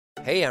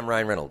Hey, I'm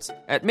Ryan Reynolds.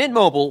 At Mint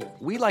Mobile,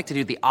 we like to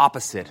do the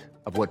opposite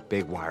of what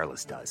Big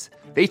Wireless does.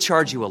 They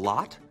charge you a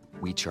lot,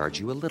 we charge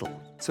you a little.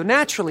 So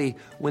naturally,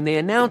 when they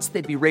announced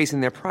they'd be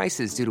raising their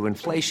prices due to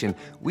inflation,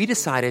 we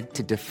decided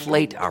to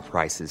deflate our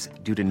prices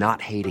due to not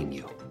hating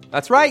you.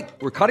 That's right.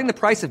 We're cutting the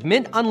price of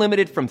Mint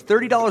Unlimited from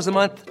 $30 a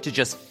month to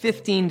just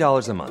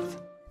 $15 a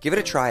month. Give it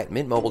a try at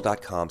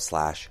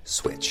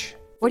mintmobile.com/switch.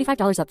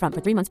 $45 up front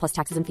for 3 months plus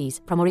taxes and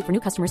fees. Promo rate for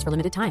new customers for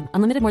limited time.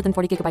 Unlimited more than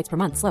 40 gigabytes per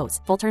month.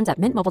 Slows full terms at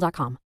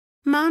mintmobile.com.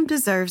 Mom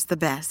deserves the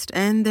best,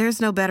 and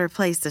there's no better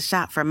place to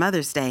shop for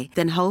Mother's Day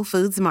than Whole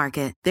Foods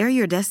Market. They're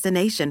your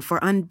destination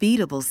for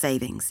unbeatable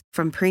savings,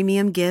 from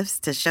premium gifts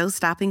to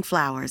show-stopping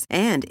flowers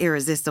and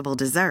irresistible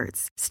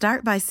desserts.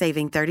 Start by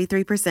saving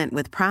 33%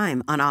 with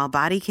Prime on all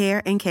body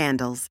care and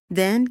candles.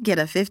 Then get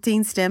a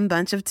 15-stem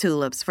bunch of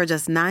tulips for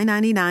just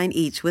 $9.99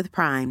 each with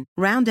Prime.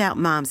 Round out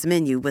Mom's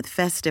menu with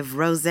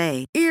festive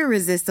rosé,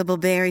 irresistible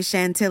berry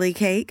chantilly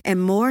cake,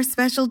 and more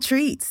special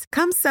treats.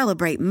 Come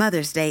celebrate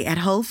Mother's Day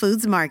at Whole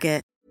Foods Market.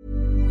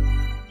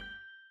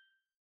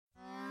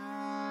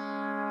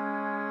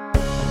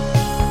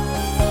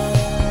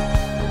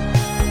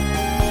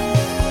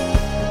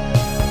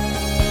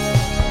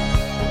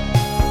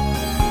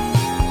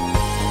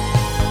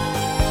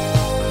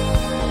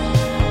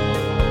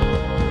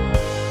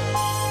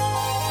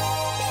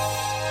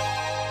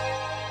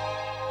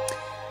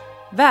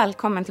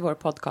 Välkommen till vår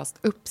podcast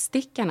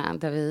Uppstickarna,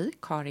 där vi,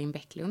 Karin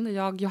Bäcklund och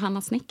jag,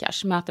 Johanna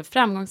Snickars, möter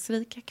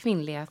framgångsrika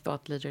kvinnliga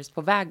thought leaders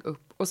på väg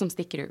upp och som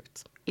sticker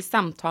ut i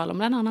samtal om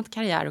bland annat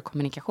karriär och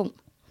kommunikation.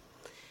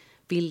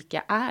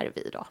 Vilka är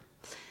vi då?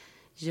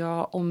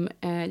 Ja, om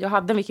jag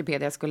hade en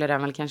Wikipedia skulle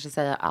den väl kanske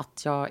säga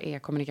att jag är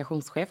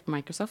kommunikationschef på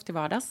Microsoft i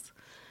vardags.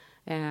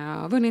 Jag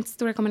har vunnit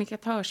Stora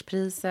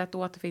kommunikatörspriset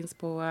och återfinns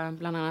på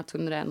bland annat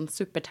 101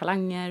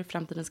 supertalanger,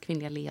 framtidens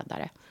kvinnliga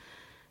ledare.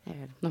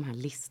 De här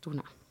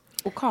listorna.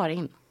 Och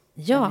Karin,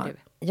 ja,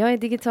 jag är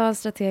digital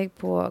strateg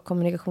på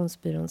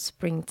kommunikationsbyrån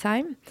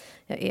Springtime.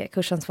 Jag är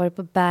kursansvarig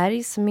på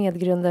Bergs,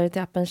 medgrundare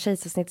till appen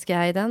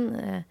Kejsarsnittsguiden,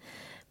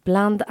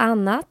 bland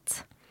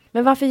annat.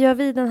 Men varför gör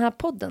vi den här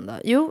podden då?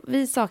 Jo,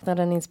 vi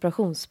saknade en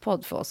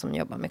inspirationspodd för oss som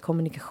jobbar med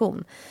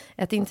kommunikation.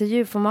 Ett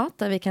intervjuformat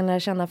där vi kan lära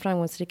känna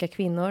framgångsrika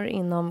kvinnor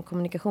inom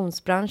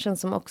kommunikationsbranschen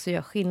som också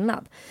gör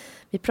skillnad.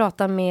 Vi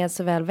pratar med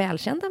såväl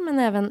välkända men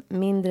även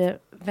mindre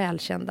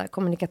välkända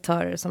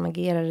kommunikatörer som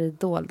agerar i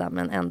dolda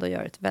men ändå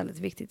gör ett väldigt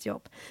viktigt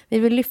jobb. Vi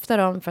vill lyfta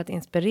dem för att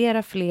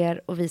inspirera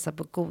fler och visa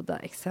på goda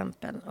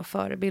exempel och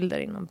förebilder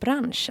inom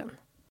branschen.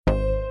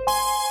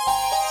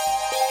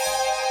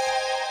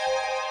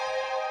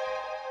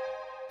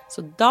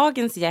 Så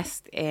dagens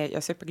gäst är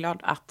jag superglad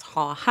att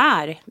ha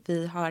här.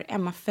 Vi har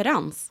Emma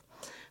Ferrans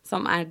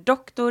som är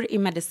doktor i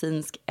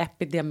medicinsk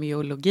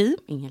epidemiologi,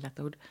 inget lätt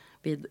ord,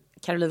 vid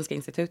Karolinska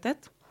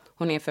institutet.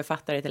 Hon är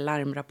författare till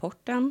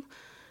Larmrapporten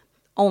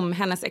om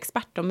hennes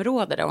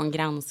expertområde där hon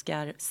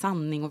granskar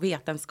sanning och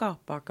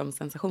vetenskap bakom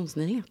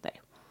sensationsnyheter.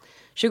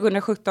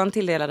 2017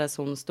 tilldelades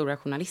hon Stora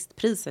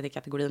journalistpriset i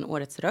kategorin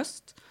Årets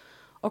röst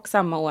och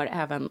samma år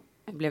även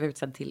blev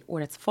utsedd till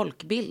Årets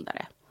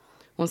folkbildare.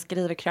 Hon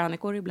skriver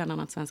krönikor i bland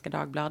annat Svenska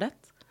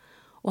Dagbladet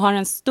och har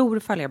en stor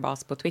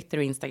följarbas på Twitter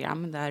och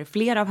Instagram där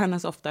flera av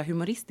hennes ofta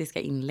humoristiska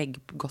inlägg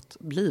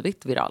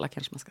blivit virala,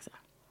 kanske man ska säga.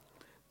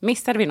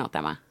 Missade vi något,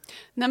 Emma?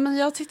 Nej, men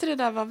jag tyckte det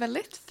där var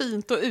väldigt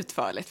fint och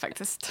utförligt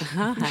faktiskt.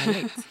 Aha,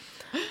 härligt.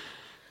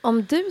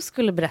 Om du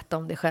skulle berätta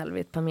om dig själv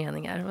i ett par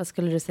meningar, vad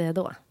skulle du säga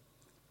då?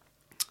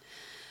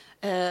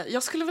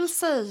 Jag skulle väl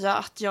säga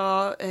att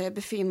jag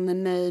befinner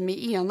mig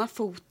med ena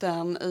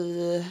foten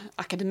i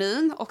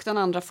akademin och den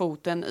andra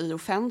foten i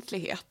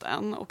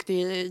offentligheten. Och det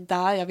är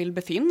där jag vill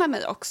befinna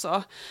mig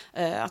också.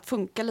 Att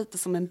funka lite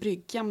som en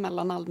brygga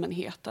mellan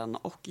allmänheten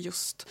och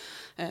just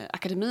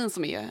akademin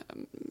som är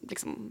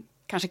liksom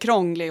kanske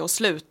krånglig och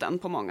sluten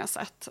på många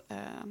sätt.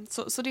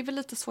 Så det är väl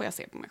lite så jag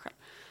ser på mig själv.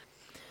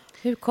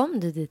 Hur kom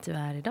du dit du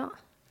är idag?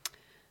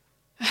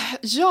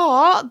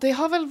 Ja, det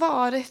har väl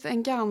varit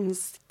en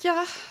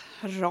ganska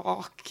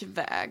rak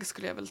väg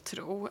skulle jag väl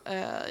tro.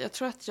 Jag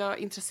tror att jag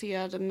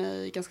intresserade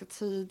mig ganska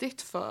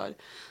tidigt för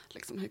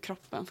liksom, hur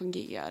kroppen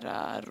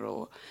fungerar.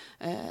 Och,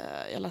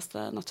 jag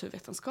läste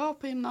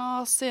naturvetenskap på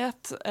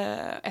gymnasiet.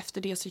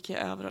 Efter det så gick jag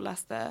över och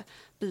läste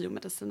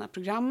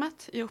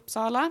biomedicinaprogrammet i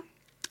Uppsala.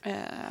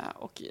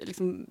 Och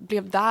liksom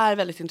blev där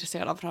väldigt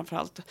intresserad av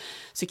framförallt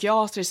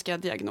psykiatriska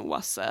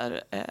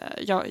diagnoser.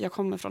 Jag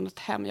kommer från ett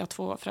hem, jag har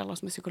 2 föräldrar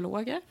som är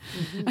psykologer.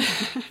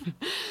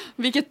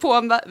 Vilket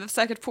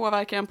säkert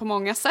påverkar en på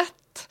många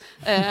sätt.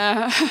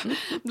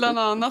 Bland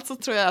annat så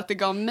tror jag att det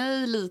gav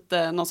mig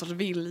lite någon sorts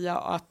vilja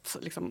att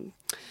liksom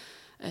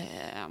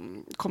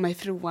komma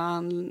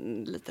ifrån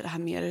lite det här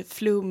mer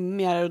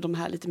flummigare och de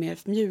här lite mer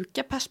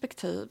mjuka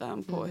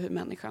perspektiven på hur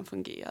människan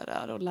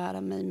fungerar och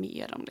lära mig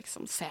mer om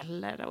liksom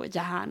celler och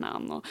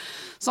hjärnan och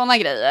sådana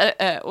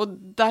grejer. Och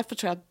därför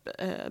tror jag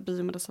att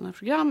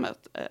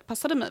biomedicinaprogrammet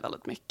passade mig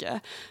väldigt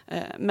mycket.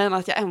 Men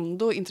att jag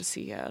ändå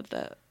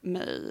intresserade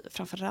mig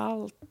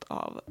framförallt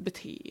av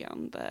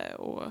beteende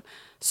och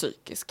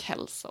psykisk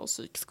hälsa och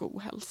psykisk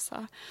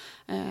ohälsa.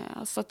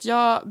 Så att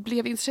jag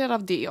blev intresserad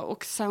av det,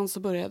 och sen så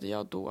började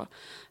jag då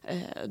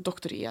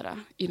doktorera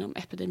inom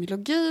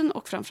epidemiologin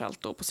och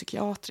framförallt då på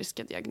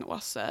psykiatriska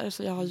diagnoser.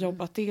 Så jag har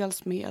jobbat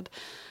dels med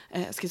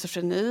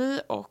schizofreni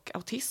och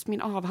autism.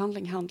 Min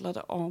avhandling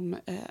handlade om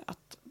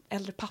att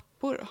äldre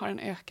pappor har en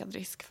ökad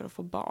risk för att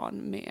få barn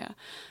med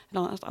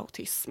bland annat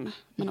autism,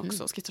 men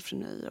också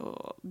schizofreni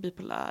och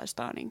bipolär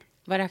störning.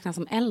 Vad räknas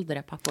som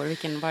äldre pappor?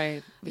 Vilken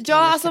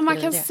alltså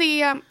man kan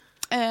se,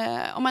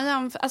 om man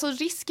jämför, alltså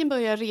risken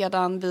börjar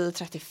redan vid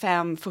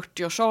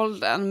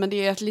 35-40-årsåldern, men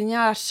det är ett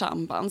linjärt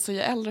samband, så ju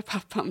äldre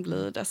pappan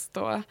blir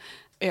desto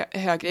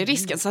högre i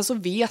risken. Sen så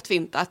vet vi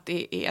inte att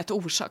det är ett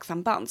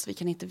orsakssamband, så vi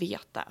kan inte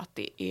veta att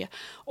det är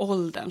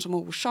åldern som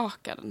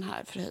orsakar den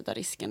här förhöjda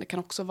risken. Det kan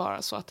också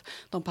vara så att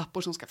de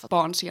pappor som skaffar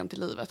barn sent i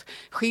livet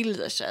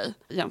skiljer sig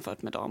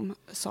jämfört med de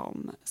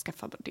som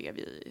skaffar det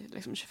vid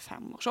liksom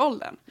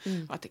 25-årsåldern.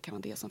 Och att det kan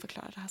vara det som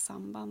förklarar det här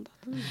sambandet.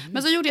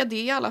 Men så gjorde jag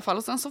det i alla fall,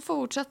 och sen så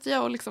fortsatte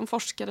jag och liksom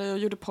forskade och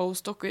gjorde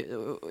post, och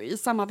i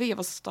samma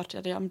veva så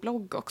startade jag en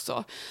blogg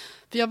också.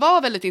 För jag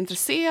var väldigt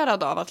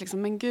intresserad av att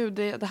liksom, men gud,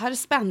 det här är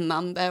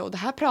spännande och det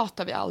här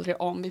pratar vi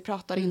aldrig om. Vi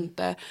pratar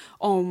inte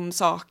om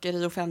saker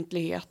i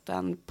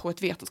offentligheten på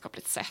ett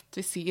vetenskapligt sätt.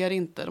 Vi ser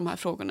inte de här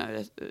frågorna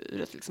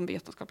ur ett liksom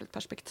vetenskapligt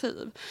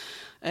perspektiv.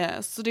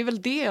 Så det är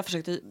väl det jag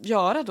försökte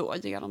göra då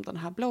genom den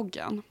här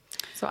bloggen.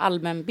 Så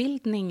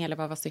allmänbildning, eller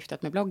vad var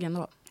syftet med bloggen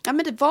då? Ja,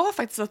 men det var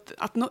faktiskt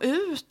att nå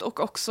ut och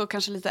också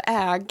kanske lite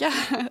äga.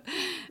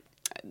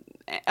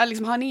 Jag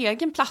liksom har en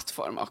egen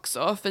plattform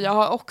också, för jag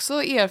har också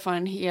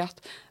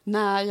erfarenhet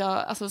när jag,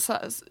 alltså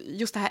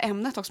just det här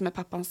ämnet också med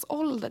pappans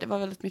ålder, det var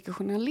väldigt mycket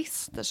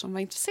journalister som var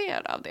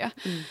intresserade av det.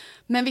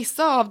 Men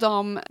vissa av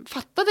dem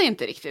fattade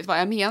inte riktigt vad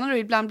jag menar, och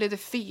ibland blev det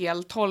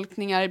fel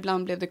tolkningar,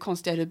 ibland blev det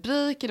konstiga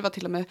rubriker, det var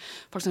till och med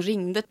folk som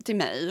ringde till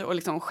mig och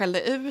liksom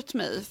skällde ut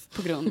mig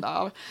på grund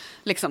av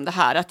liksom det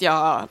här att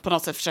jag på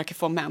något sätt försöker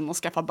få män att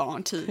skaffa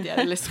barn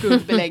tidigare, eller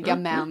skuldbelägga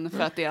män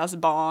för att deras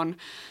barn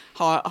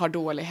har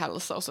dålig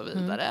hälsa och så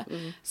vidare.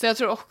 Så jag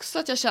tror också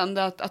att jag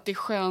kände att det är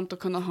skönt att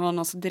kunna ha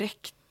någon så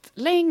direkt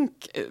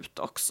länk ut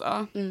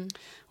också.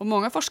 Och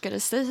många forskare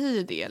säger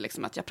ju det,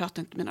 liksom, att jag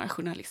pratar inte med några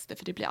journalister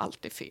för det blir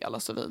alltid fel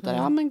och så vidare.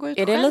 Ja, men gå ut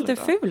är det själv lite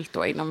då. fult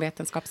då inom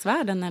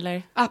vetenskapsvärlden,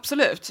 eller?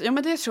 Absolut, ja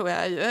men det tror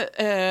jag ju.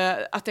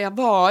 Att det har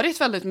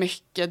varit väldigt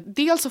mycket.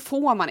 Dels så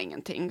får man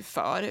ingenting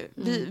för.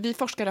 Vi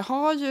forskare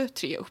har ju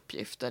 3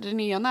 uppgifter. Den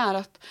ena är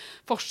att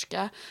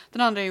forska,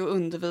 den andra är att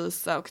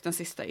undervisa, och den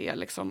sista är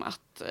liksom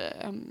att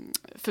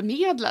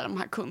förmedla de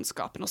här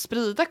kunskapen och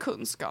sprida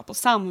kunskap och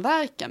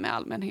samverka med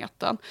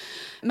allmänheten.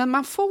 Men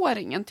man får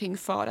ingenting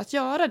för att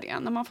göra det.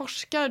 När man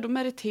forskar, då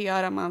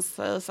meriterar man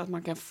sig så att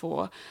man kan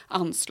få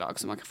anslag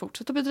så man kan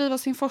fortsätta bedriva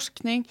sin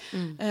forskning.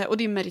 Och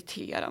det är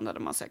meriterande när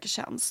man söker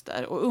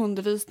tjänster. Och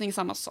undervisning,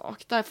 samma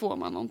sak. Där får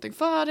man någonting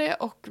för det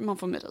och man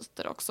får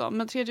meriter också.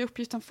 Men 3:e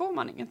uppgiften får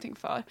man ingenting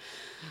för.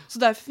 Så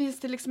därför finns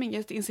det liksom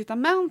inget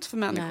incitament för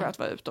människor att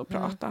vara ute och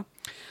prata.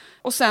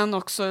 Och sen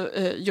också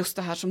just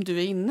det här som du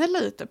är inne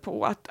lite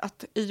på,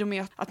 att i och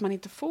med att man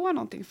inte får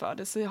någonting för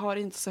det så har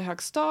det inte så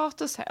hög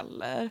status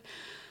heller.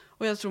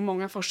 Och jag tror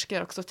många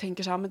forskare också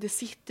tänker så här, men det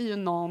sitter ju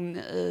någon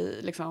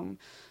i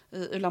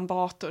Ulan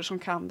Bator som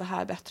kan det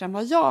här bättre än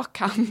vad jag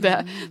kan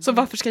det. Så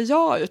varför ska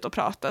jag ut och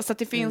prata? Så att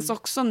det finns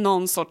också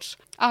någon sorts,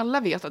 alla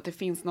vet att det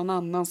finns någon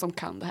annan som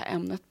kan det här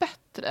ämnet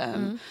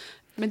bättre.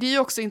 Men det är ju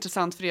också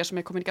intressant för er som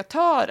är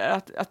kommunikatörer,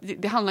 att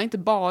det handlar inte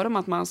bara om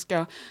att man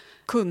ska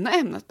kunna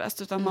ämnet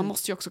bäst, utan man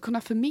måste ju också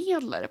kunna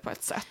förmedla det på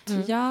ett sätt.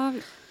 Ja,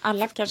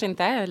 alla kanske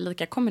inte är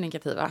lika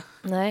kommunikativa.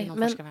 Nej,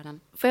 men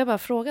får jag bara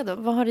fråga då,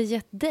 vad har det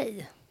gett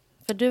dig?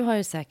 För du har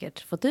ju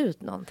säkert fått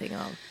ut någonting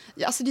av.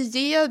 Ja, alltså det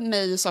ger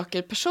mig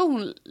saker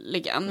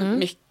personligen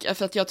mycket.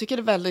 För att jag tycker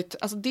det är väldigt,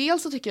 alltså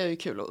dels så tycker jag det är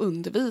kul att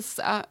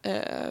undervisa.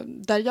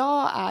 Där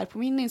jag är på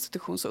min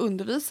institution så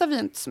undervisar vi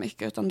inte så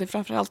mycket, utan det är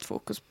framförallt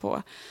fokus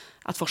på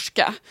att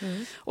forska.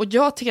 Och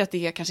jag tycker att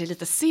det är kanske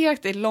lite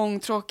segt, det är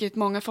långtråkigt,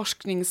 många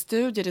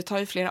forskningsstudier, det tar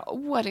ju flera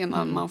år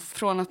innan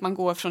från att man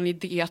går från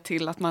idé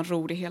till att man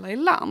ror det hela i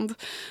land.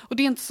 Och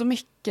det är inte så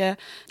mycket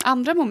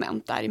andra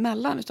moment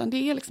däremellan, utan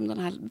det är liksom den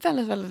här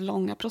väldigt, väldigt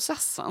långa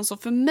processen. Så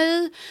för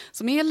mig,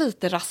 som är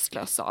lite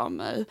rastlös av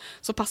mig,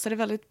 så passar det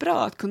väldigt bra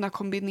att kunna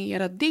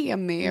kombinera det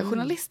med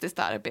journalistiskt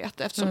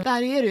arbete, eftersom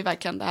där är det ju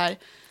verkligen det här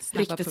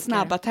riktigt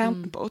snabba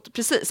tempot.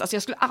 Precis, alltså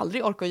jag skulle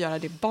aldrig orka göra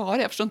det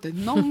bara. Jag förstår inte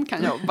någon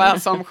kan jobba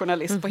som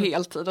journalist på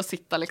heltid och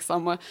sitta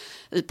liksom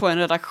på en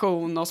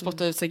redaktion och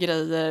spotta ut sig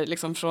grejer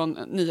liksom från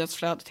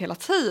nyhetsflödet hela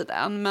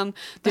tiden. Men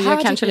det du här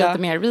gör kanske lite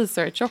mer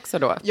research också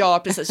då?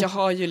 Ja, precis. Jag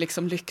har ju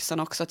liksom lyxen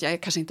också att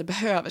jag kanske inte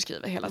behöver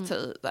skriva hela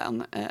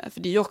tiden. För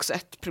det är ju också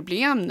ett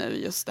problem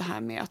nu, just det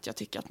här med att jag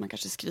tycker att man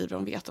kanske skriver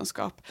om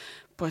vetenskap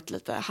på ett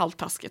lite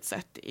halvtaskigt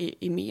sätt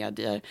i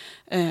medier.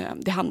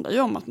 Det handlar ju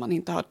om att man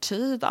inte har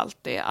tid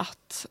alltid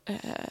att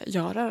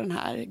göra den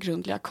här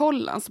grundliga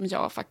kollen som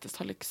jag faktiskt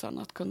har lyxen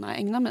att kunna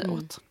ägna mig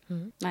åt.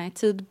 Nej,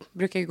 tid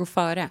brukar ju gå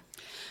före.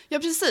 Ja,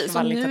 precis.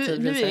 Och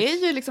nu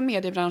är ju liksom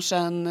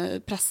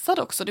mediebranschen pressad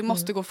också. Det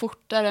måste gå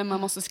fortare,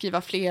 man måste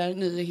skriva fler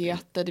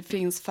nyheter. Det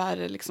finns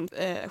färre liksom,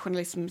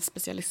 journalism med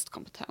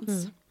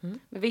specialistkompetens.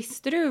 Men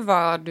visste du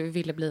vad du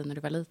ville bli när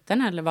du var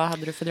liten? Eller vad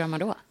hade du för drömmar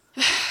då?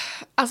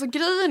 Alltså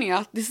grejen är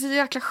att det är så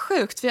jäkla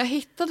sjukt. För jag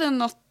hittade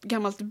något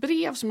gammalt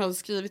brev som jag hade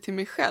skrivit till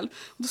mig själv.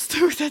 Och då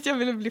stod det att jag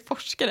ville bli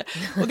forskare.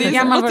 Och det hur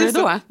gammal var du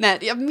då? Nej,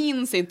 jag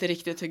minns inte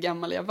riktigt hur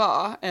gammal jag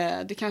var.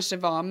 Det kanske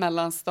var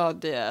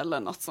mellanstadie eller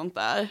något sånt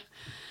där.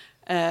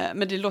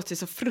 Men det låter ju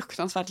så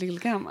fruktansvärt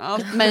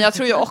lillgammalt. Men jag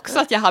tror ju också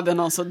att jag hade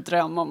någon sån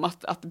dröm om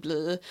att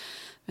bli...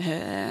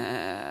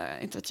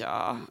 inte vet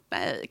jag,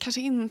 nej,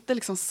 kanske inte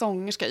liksom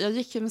sångerska. Jag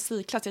gick i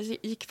musikklass, jag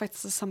gick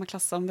faktiskt i samma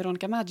klass som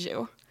Veronica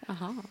Maggio.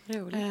 Jaha,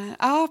 roligt.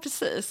 Ja,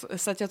 precis.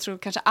 Så att jag tror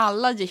kanske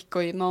alla gick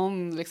och i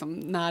någon, liksom,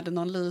 närde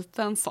någon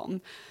liten sån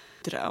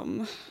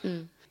dröm.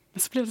 Men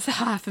så blev det så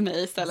här för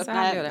mig istället.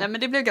 Nej,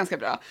 men det blev ganska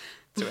bra,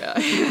 tror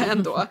jag,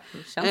 ändå.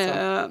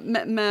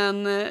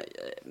 Men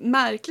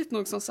märkligt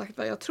nog, som sagt,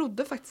 jag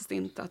trodde faktiskt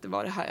inte att det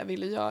var det här jag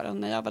ville göra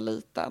när jag var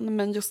liten.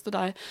 Men just det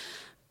där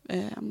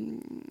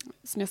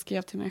som jag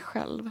skrev till mig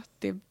själl,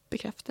 det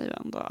bekräftar ju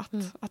ändå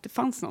att det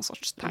fanns någon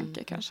sorts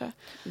tanke kanske.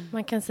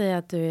 Man kan säga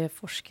att du är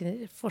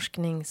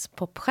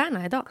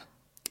forskningspopstjärna idag.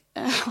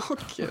 Åh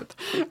gud.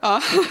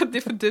 Ja,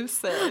 det får du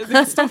säga.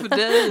 Det står för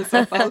dig i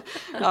så fall.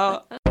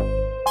 Ja.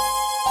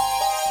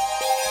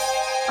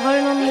 Har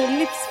du någon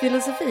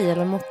livsfilosofi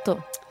eller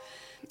motto?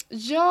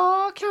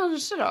 Ja,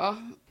 kanske då.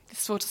 Det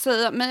är svårt att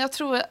säga, men jag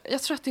tror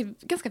att det är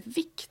ganska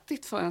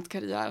viktigt för en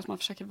karriär att man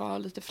försöker vara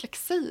lite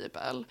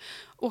flexibel.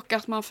 Och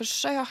att man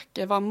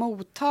försöker vara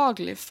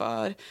mottaglig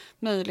för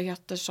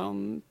möjligheter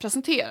som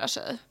presenterar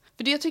sig.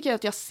 För det tycker jag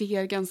att jag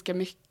ser ganska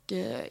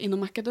mycket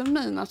inom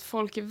akademin, att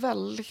folk är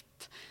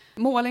väldigt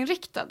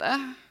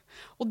målinriktade.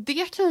 Och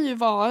det kan ju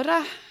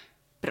vara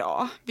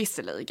bra,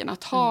 visserligen,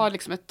 att ha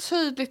liksom ett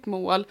tydligt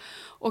mål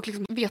och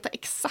liksom veta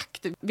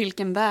exakt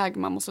vilken väg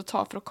man måste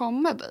ta för att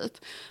komma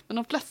dit. Men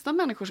de flesta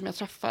människor som jag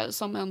träffar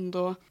som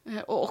ändå,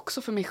 och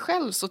också för mig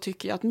själv, så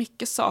tycker jag att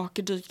mycket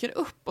saker dyker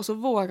upp och så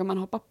vågar man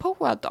hoppa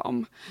på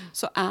dem,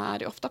 så är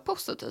det ofta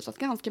positivt. Att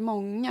ganska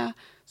många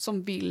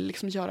som vill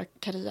liksom göra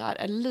karriär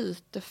är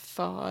lite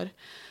för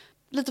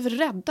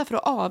rädda för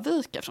att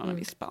avvika från en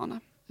viss bana.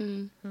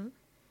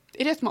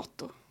 Är det ett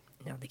motto?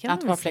 Ja, det kan att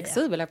man vara säga.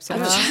 Flexibel,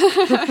 absolut.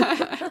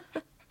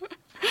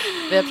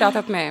 Vi har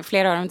pratat med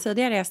flera av de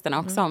tidigare gästerna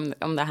också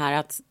om det här,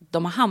 att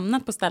de har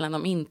hamnat på ställen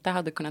de inte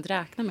hade kunnat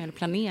räkna med eller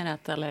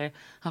planerat eller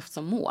haft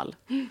som mål.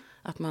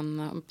 Att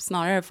man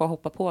snarare får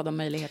hoppa på de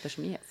möjligheter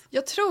som ges.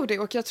 Jag tror det,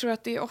 och jag tror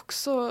att det är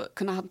också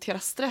kunna hantera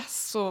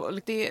stress. Och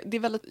det är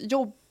väldigt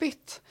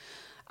jobbigt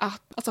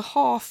att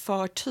ha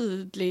för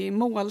tydlig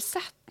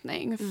målsättning.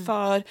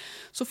 För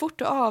så fort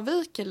du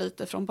avviker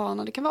lite från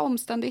banan, det kan vara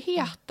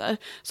omständigheter,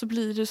 så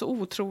blir det så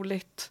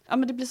otroligt,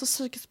 men det blir så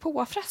psykiskt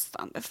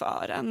påfrestande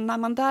för en. När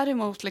man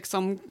däremot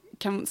liksom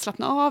kan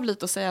slappna av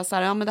lite och säga så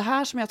här, men det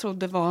här som jag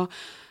trodde var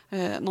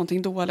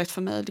någonting dåligt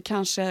för mig, det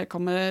kanske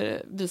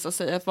kommer visa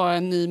sig att vara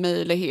en ny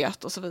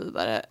möjlighet och så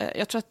vidare.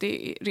 Jag tror att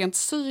det rent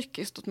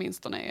psykiskt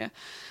åtminstone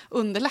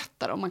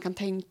underlättar om man kan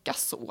tänka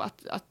så,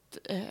 att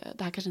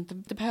det här kanske inte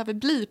det behöver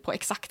bli på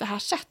exakt det här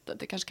sättet.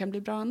 Det kanske kan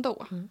bli bra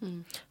ändå.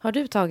 Har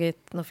du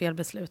tagit något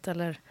felbeslut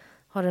eller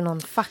har du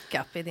någon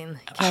fuck-up i din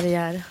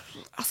karriär?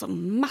 Alltså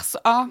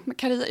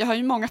karriär. Jag har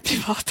ju många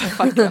privata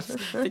fuck-ups.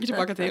 Jag tänker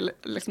tillbaka till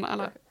liksom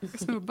alla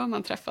snubbar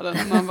man träffade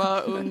när man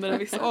var under en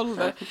viss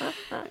ålder.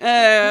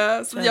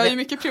 Så jag har ju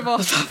mycket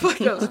privata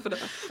fuck-ups på det.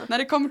 När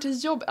det kommer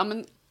till jobb,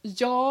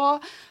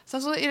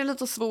 sen så är det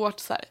lite svårt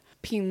så här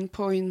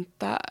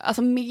pinpointa,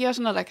 alltså mer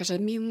sådana där kanske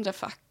mindre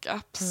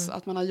fuck-ups,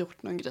 att man har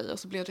gjort någon grej och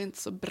så blev det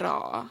inte så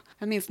bra.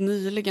 Jag minns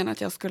nyligen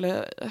att jag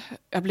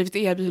blivit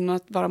erbjuden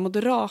att vara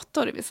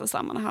moderator i vissa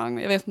sammanhang.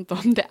 Jag vet inte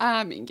om det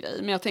är min grej,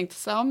 men jag tänkte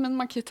så men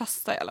man kan ju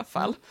testa i alla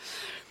fall.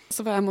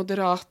 Så var jag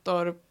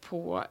moderator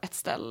på ett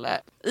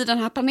ställe. I den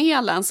här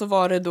panelen så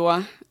var det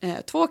då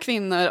 2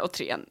 kvinnor och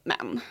 3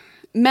 män.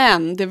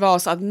 Men det var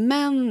så att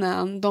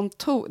männen,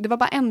 det var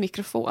bara en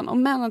mikrofon och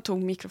männen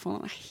tog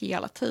mikrofonerna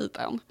hela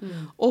tiden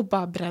och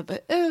bara bredde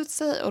ut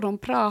sig och de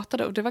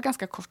pratade och det var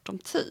ganska kort om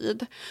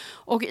tid.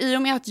 Och i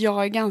och med att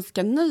jag är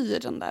ganska ny i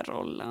den där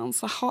rollen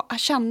så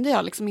kände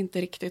jag liksom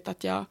inte riktigt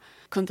att jag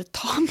kunde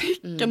ta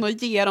micken och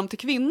ge dem till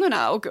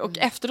kvinnorna. Och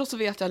efteråt så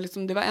vet jag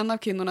liksom, det var en av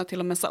kvinnorna till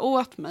och med sa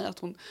åt mig att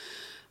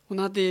hon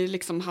hade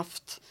liksom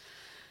haft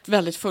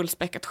väldigt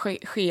fullspäckat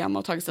schema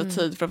och tagit sig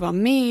tid för att vara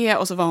med,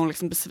 och så var hon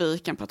liksom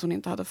besviken på att hon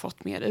inte hade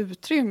fått mer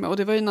utrymme, och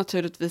det var ju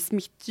naturligtvis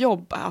mitt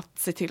jobb att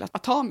se till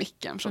att ta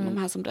micken från de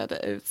här som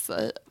bredde ut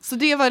sig. Så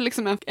det var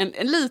liksom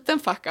en liten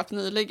fuck-up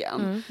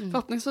nyligen.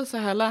 Förhoppningsvis har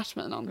jag lärt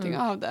mig någonting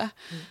av det.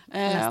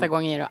 Nästa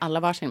gång ger du alla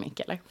varsin mick,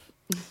 eller?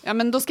 Ja,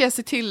 men då ska jag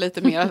se till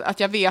lite mer att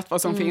jag vet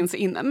vad som finns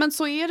innan. Men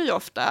så är det ju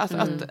ofta.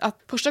 Att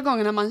första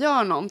gången när man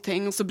gör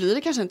någonting så blir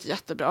det kanske inte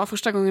jättebra.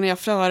 Första gången när jag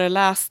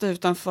föreläste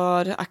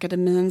utanför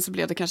akademin så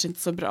blev det kanske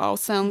inte så bra. Och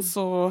sen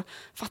så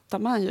fattar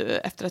man ju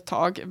efter ett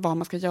tag vad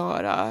man ska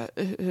göra.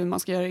 Hur man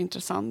ska göra det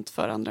intressant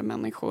för andra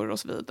människor och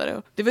så vidare.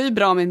 Och det var ju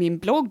bra med min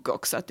blogg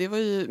också. Att det var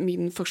ju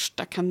min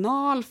första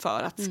kanal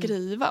för att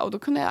skriva. Och då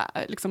kunde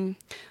jag liksom,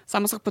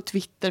 samma sak på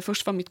Twitter.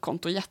 Först var mitt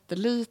konto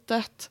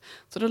jättelitet.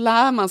 Så då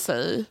lär man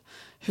sig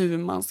hur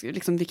man ska,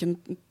 liksom vilken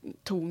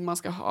ton man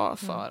ska ha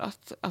för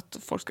att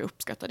folk ska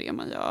uppskatta det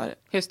man gör.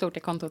 Hur stort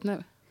är kontot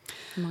nu?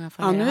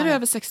 Ja, nu är det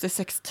över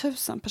 66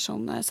 000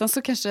 personer. Sen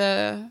så kanske,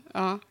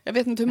 jag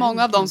vet inte hur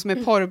många av dem som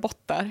är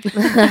porrbottar.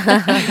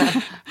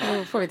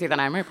 Då får vi titta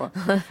närmare på.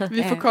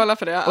 Vi får kolla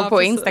på det. Och på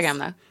precis. Instagram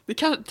då?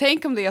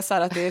 Tänk om det är så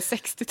här att det är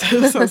 60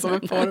 000 som är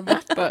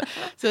porrbottar.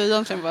 Så jag är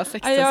egentligen bara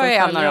 60 000. Jag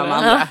är en av de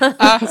andra.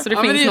 Så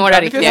det finns det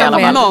några riktiga i alla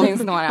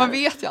fall. Man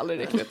vet ju aldrig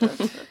riktigt.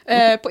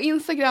 På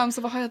Instagram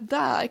så vad har jag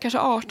där? Kanske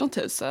 18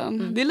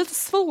 000. Det är lite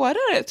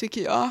svårare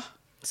tycker jag.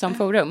 Som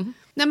forum?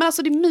 Nej, men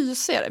alltså det är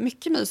mysigare,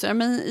 mycket mysigare.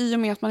 Men i och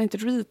med att man inte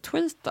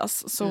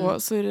retweetas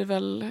så är det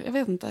väl, jag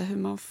vet inte hur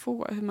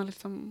man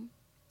liksom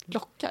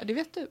lockar, det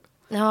vet du.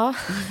 Ja,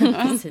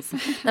 precis.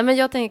 Nej, men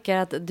jag tänker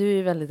att du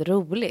är väldigt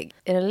rolig.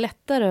 Är det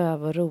lättare att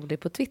vara rolig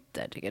på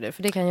Twitter, tycker du?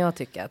 För det kan jag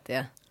tycka att det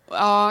är.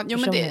 Ja,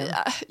 men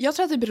jag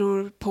tror att det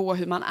beror på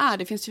hur man är.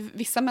 Det finns ju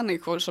vissa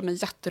människor som är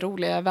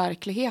jätteroliga i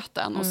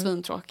verkligheten och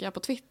svintråkiga på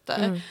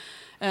Twitter.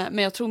 Men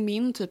jag tror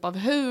min typ av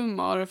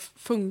humor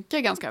funkar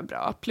ganska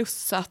bra.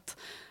 Plus att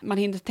man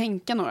hinner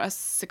tänka några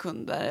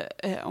sekunder.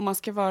 Om man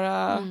ska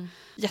vara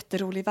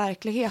jätterolig i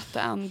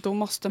verkligheten, då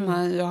måste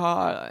man ju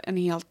ha en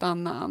helt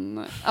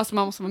annan... Alltså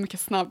man måste vara mycket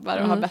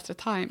snabbare och ha bättre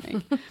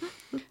timing.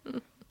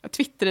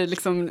 Twitter är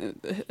liksom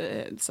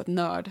så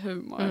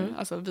nördhumor.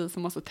 Alltså vi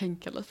som måste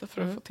tänka lite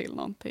för att få till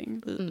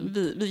någonting.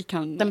 Vi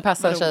kan... Den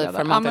passar sig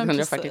formatet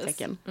 140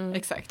 tecken.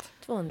 Exakt.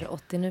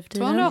 280 nu för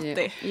tiden.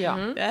 280? Ja.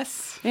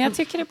 Yes. Men jag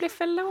tycker det blir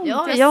för långt.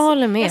 Ja, jag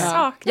håller med.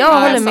 Jag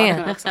håller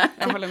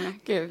med.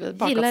 Gud, vi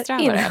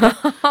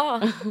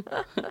bakåtsträvare.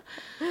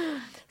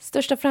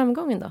 Största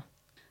framgången då?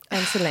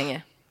 Än så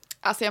länge.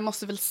 Alltså jag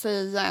måste väl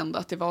säga ändå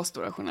att det var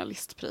Stora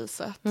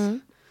journalistpriset.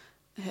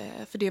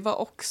 För det var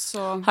också...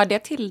 Har det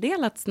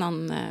tilldelats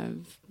någon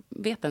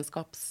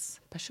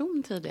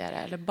vetenskapsperson tidigare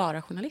eller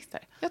bara journalister?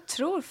 Jag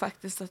tror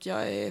faktiskt att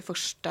jag är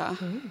första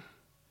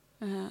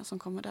som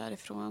kommer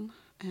därifrån.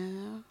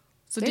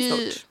 Så det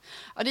är stort.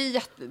 Ja,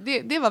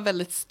 det var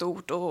väldigt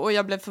stort och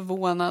jag blev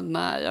förvånad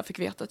när jag fick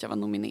veta att jag var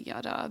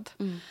nominerad.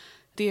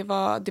 Det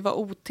var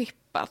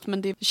otippat,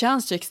 men det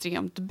känns ju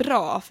extremt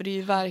bra för det är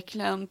ju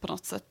verkligen på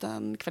något sätt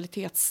en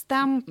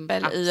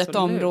kvalitetsstämpel i ett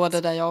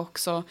område där jag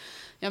också,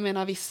 jag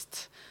menar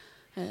visst,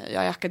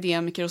 jag är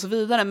akademiker och så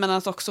vidare, men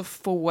att också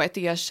få ett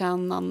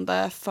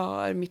erkännande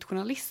för mitt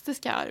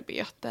journalistiska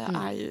arbete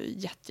är ju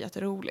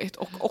jätteroligt.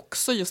 Och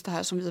också just det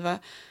här som vi var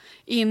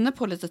inne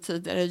på lite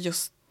tidigare,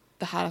 just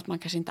det här att man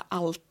kanske inte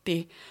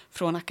alltid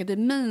från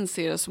akademin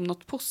ser det som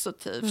något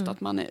positivt,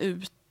 att man är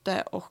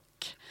ute och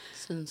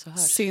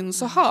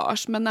syns och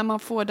hörs. Men när man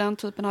får den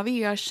typen av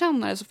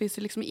erkännare så finns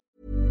det liksom...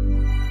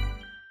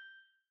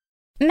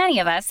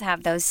 Many of us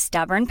have those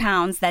stubborn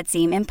pounds that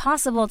seem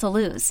impossible to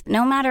lose,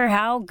 no matter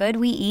how good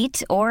we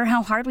eat or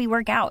how hard we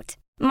work out.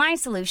 My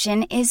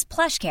solution is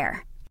PlushCare.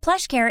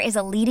 PlushCare is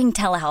a leading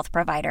telehealth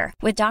provider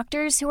with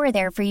doctors who are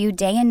there for you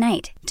day and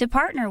night to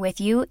partner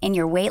with you in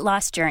your weight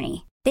loss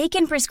journey. They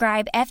can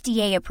prescribe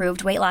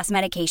FDA-approved weight loss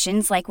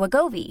medications like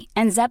Wegovy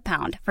and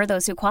Zepbound for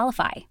those who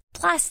qualify.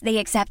 Plus, they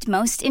accept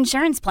most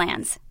insurance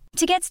plans.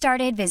 To get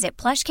started, visit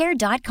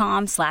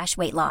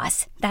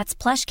plushcare.com/weightloss.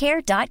 That's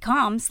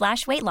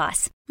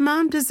plushcare.com/weightloss.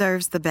 Mom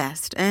deserves the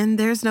best, and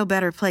there's no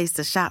better place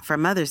to shop for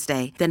Mother's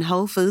Day than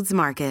Whole Foods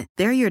Market.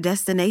 They're your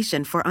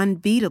destination for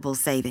unbeatable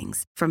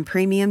savings, from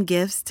premium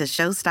gifts to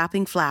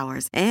show-stopping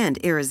flowers and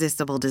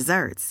irresistible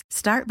desserts.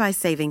 Start by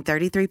saving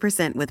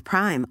 33% with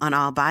Prime on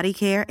all body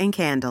care and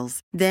candles.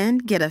 Then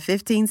get a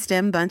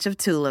 15-stem bunch of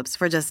tulips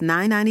for just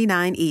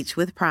 $9.99 each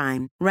with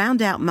Prime.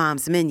 Round out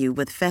Mom's menu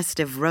with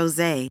festive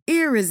rosé,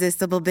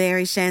 irresistible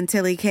berry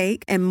chantilly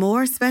cake, and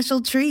more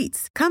special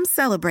treats. Come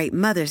celebrate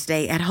Mother's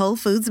Day at Whole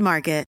Foods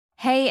Market.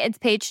 Hey, it's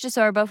Paige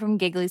DeSorbo from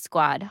Giggly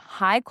Squad.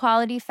 High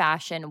quality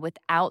fashion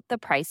without the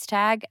price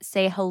tag.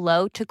 Say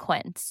hello to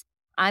Quince.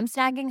 I'm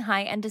snagging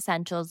high-end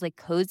essentials like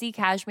cozy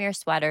cashmere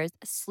sweaters,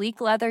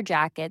 sleek leather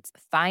jackets,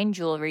 fine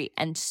jewelry,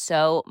 and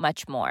so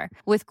much more.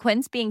 With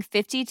Quince being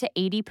 50 to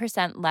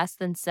 80% less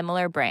than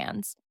similar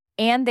brands.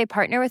 And they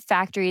partner with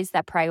factories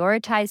that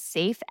prioritize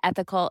safe,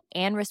 ethical,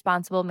 and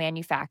responsible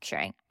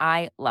manufacturing.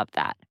 I love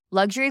that.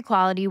 Luxury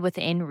quality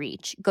within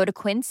reach. Go to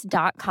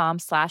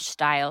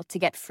quince.com/style to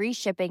get free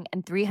shipping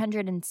and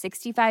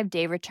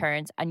 365-day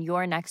returns on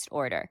your next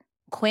order.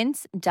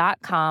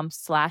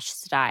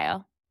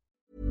 Quince.com/style.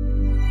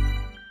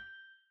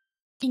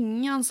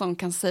 Ingen som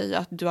kan säga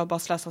att du har bara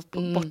slösat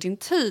bort din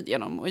tid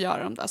genom att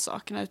göra de där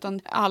sakerna.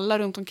 Utan alla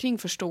runt omkring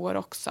förstår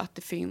också att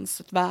det finns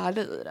ett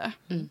värde i det.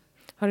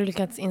 Har du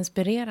lyckats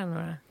inspirera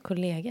några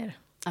kollegor?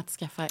 att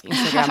skaffa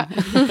Instagram?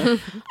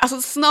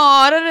 Alltså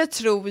snarare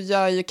tror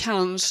jag ju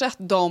kanske att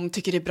de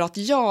tycker det är bra att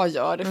jag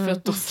gör det, för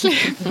att då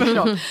slipper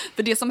de.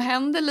 För det som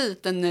händer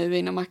lite nu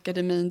inom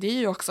akademin, det är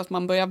ju också att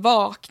man börjar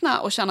vakna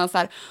och känna så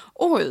här,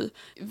 oj,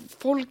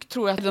 folk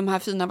tror att de här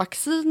fina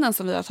vaccinen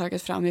som vi har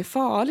tagit fram är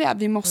farliga.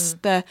 Vi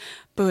måste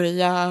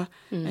börja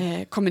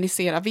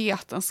kommunicera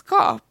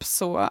vetenskap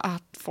så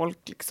att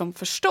folk liksom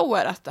förstår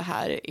att det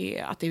här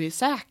är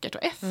säkert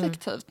och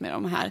effektivt med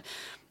de här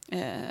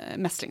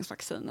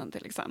mässlingsvaccinen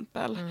till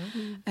exempel.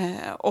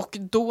 Och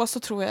då så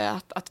tror jag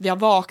att vi har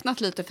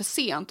vaknat lite för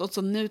sent, och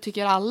så nu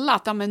tycker alla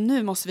att men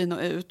nu måste vi nå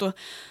ut. Och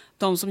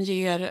de som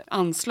ger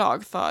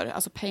anslag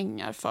alltså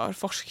pengar för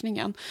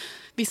forskningen,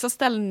 vissa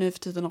ställer nu för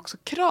tiden också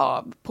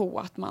krav på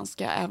att man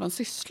ska även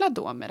syssla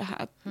då med det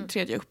här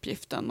tredje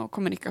uppgiften och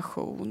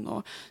kommunikation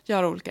och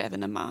göra olika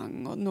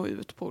evenemang och nå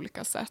ut på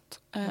olika sätt.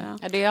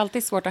 Ja, det är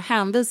alltid svårt att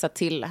hänvisa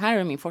till, här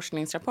är min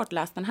forskningsrapport,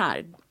 läs den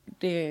här.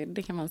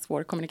 Det kan vara en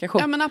svår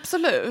kommunikation. Ja, men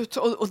absolut.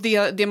 Och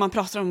det man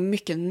pratar om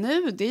mycket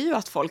nu, det är ju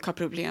att folk har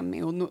problem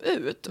med att nå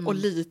ut. Och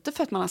lite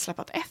för att man har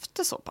släppt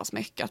efter så pass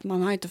mycket. Att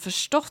man har inte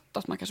förstått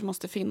att man kanske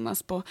måste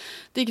finnas på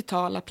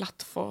digitala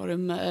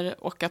plattformar.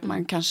 Och att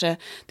det kanske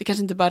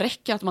inte bara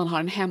räcker att man har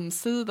en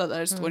hemsida där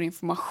det står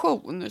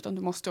information. Utan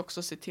du måste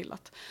också se till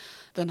att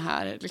den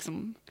här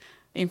liksom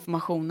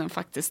informationen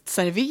faktiskt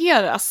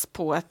serveras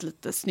på ett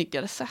lite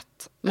snyggare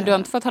sätt. Men du har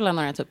inte fått hålla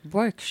några typ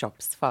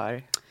workshops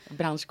för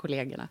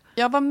branschkollegorna?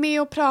 Jag var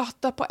med och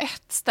pratade på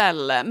ett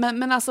ställe,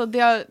 men alltså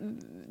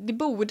det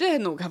borde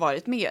nog ha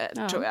varit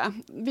mer, tror jag.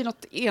 Vid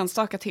något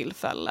enstaka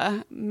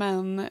tillfälle,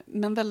 men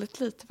väldigt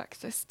lite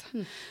faktiskt.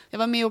 Jag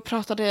var med och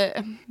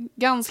pratade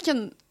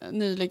ganska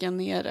nyligen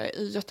nere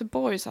i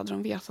Göteborg, så hade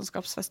de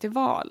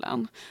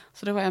vetenskapsfestivalen.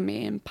 Så då var jag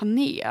med i en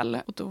panel,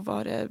 och då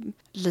var det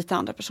lite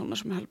andra personer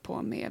som höll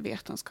på med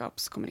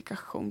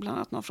vetenskapskommunikation, bland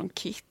annat någon från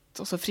KIT,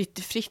 och så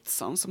Fritte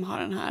Fritzson som har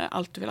den här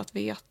Allt du velat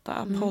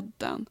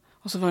veta-podden.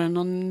 Och så var det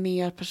någon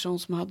mer person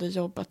som hade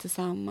jobbat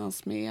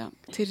tillsammans med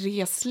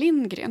Therese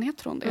Lindgren,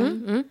 heter hon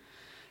det?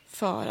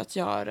 För att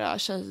göra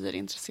tjejer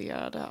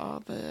intresserade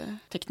av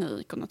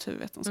teknik och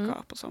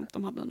naturvetenskap och sånt.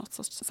 De hade något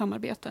sorts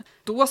samarbete.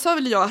 Då sa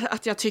väl jag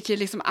att jag tycker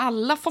liksom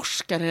alla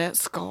forskare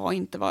ska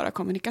inte vara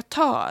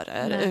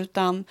kommunikatörer.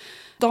 Utan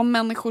de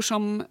människor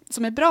som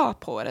är bra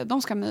på det,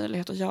 de ska ha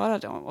möjlighet att göra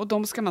det. Och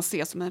de ska man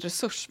se som en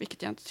resurs,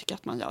 vilket jag inte tycker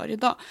att man gör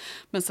idag.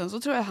 Men sen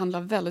så tror jag det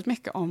handlar väldigt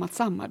mycket om att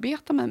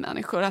samarbeta med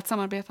människor. Att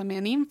samarbeta med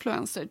en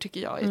influencer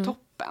tycker jag är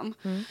toppen.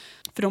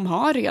 För de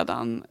har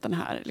redan den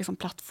här liksom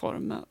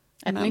plattformen.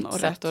 Ett nytt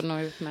sätt att nå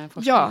ut med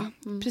forskning. Ja,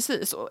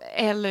 precis.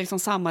 Eller liksom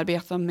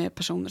samarbeta med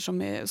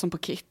personer som på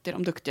KIT är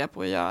de duktiga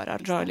på att göra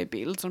rörlig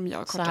bild, som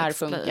gör korta så här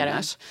funkar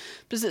det.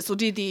 Precis, och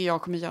det är det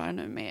jag kommer göra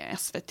nu med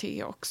SVT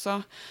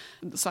också.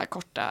 Så här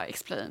korta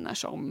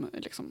explainers om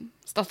liksom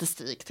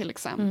statistik till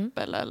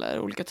exempel, eller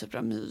olika typer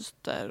av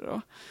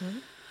myter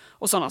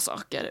och sådana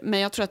saker. Men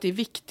jag tror att det är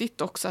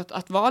viktigt också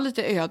att vara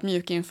lite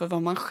ödmjuk inför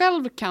vad man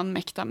själv kan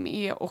mäkta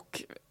med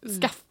och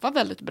skaffa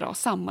väldigt bra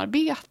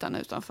samarbeten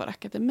utanför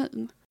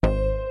akademin.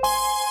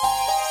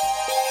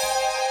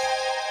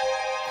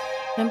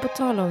 Men på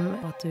tal om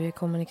att du är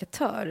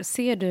kommunikatör,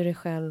 ser du dig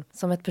själv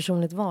som ett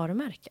personligt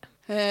varumärke?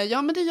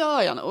 Ja, men det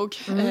gör jag nog.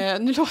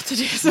 Nu låter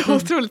det så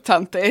otroligt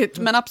töntigt,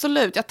 men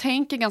absolut, jag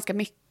tänker ganska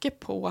mycket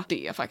på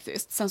det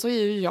faktiskt. Sen så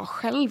är ju jag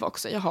själv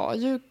också,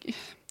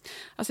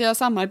 jag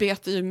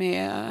samarbetar ju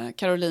med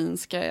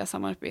Karolinska, jag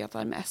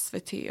samarbetar med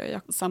SVT och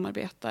jag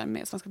samarbetar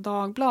med Svenska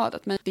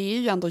Dagbladet. Men det är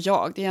ju ändå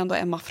det är ändå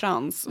Emma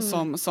Frans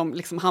som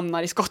liksom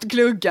hamnar i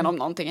skottgluggen om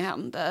någonting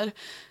händer.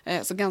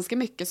 Så ganska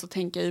mycket så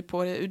tänker jag ju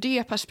på det ur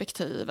det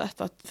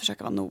perspektivet, att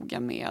försöka vara noga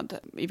med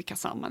i vilka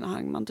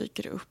sammanhang man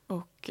dyker upp.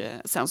 Och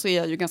sen så är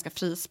jag ju ganska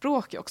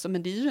frispråkig också,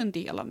 men det är ju en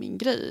del av min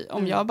grej.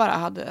 Om jag bara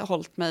hade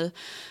hållit mig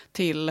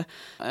till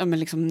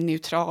liksom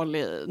neutral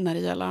när det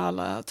gäller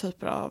alla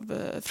typer av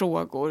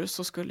frågor,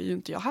 så skulle ju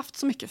inte jag haft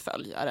så mycket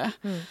följare.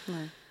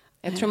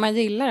 Jag tror man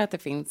gillar att det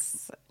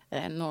finns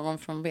någon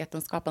från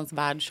vetenskapens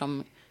värld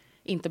som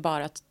inte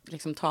bara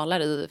liksom talar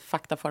i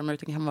faktaformer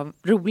utan kan vara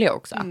rolig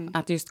också.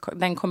 Att just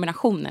den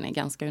kombinationen är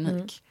ganska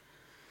unik.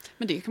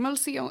 Men det kan man väl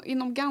se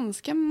inom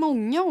ganska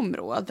många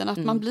områden. Att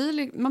man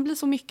blir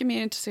så mycket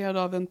mer intresserad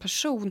av en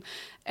person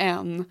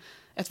än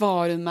ett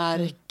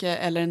varumärke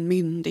eller en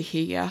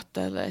myndighet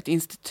eller ett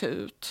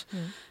institut.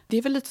 Det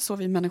är väl lite så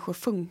vi människor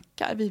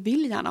funkar. Vi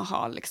vill gärna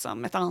ha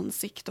liksom ett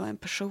ansikte och en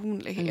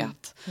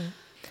personlighet.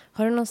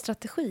 Har du någon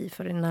strategi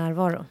för din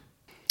närvaro?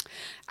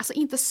 Alltså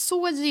inte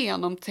så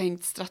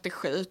genomtänkt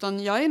strategi,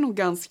 utan jag är nog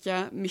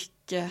ganska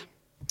mycket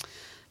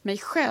mig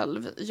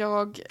själv.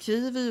 Jag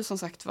skriver ju som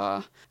sagt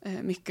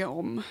mycket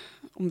om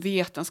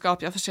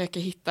vetenskap. Jag försöker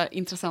hitta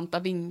intressanta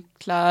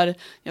vinklar.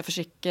 Jag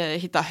försöker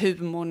hitta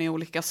humorn i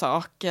olika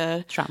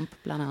saker. Trump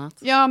bland annat.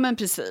 Ja, men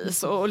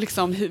precis. Och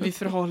liksom hur vi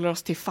förhåller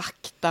oss till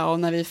fakta och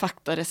när vi är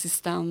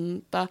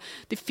faktaresistenta.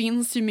 Det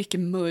finns ju mycket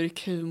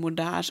mörk humor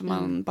där som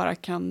man bara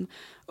kan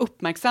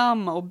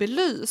uppmärksamma och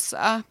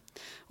belysa.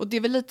 Och det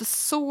är väl lite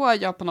så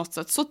jag på något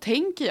sätt, så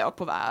tänker jag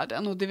på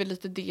världen. Och det är väl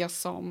lite det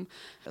som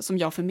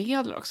jag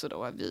förmedlar också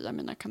då via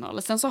mina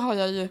kanaler. Sen så har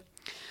jag ju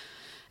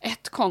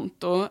ett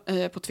konto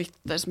på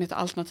Twitter som heter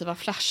Alternativa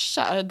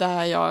flashar,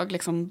 där jag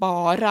liksom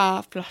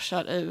bara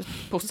flashar ut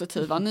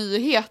positiva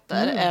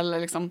nyheter eller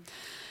liksom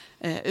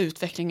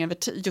utveckling över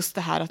tid. Just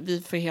det här att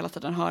vi får hela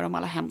tiden höra om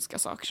alla hemska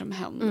saker som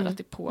händer, att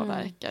det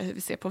påverkar hur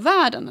vi ser på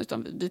världen,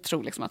 utan vi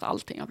tror liksom att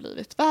allting har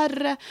blivit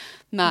värre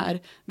när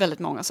väldigt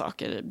många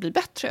saker blir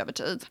bättre över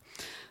tid.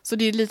 Så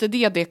det är lite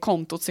det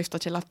kontot syftar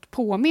till att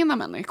påminna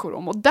människor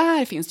om. Och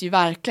där finns det ju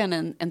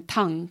verkligen en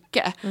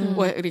tanke.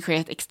 Och det sker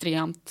ett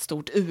extremt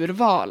stort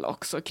urval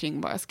också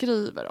kring vad jag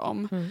skriver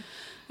om.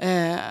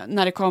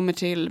 När det kommer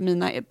till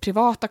mina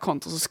privata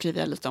konton så skriver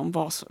jag lite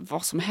om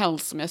vad som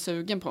helst som jag är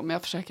sugen på. Men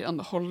jag försöker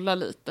ändå hålla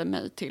lite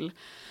mig till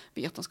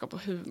vetenskap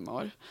och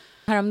humor.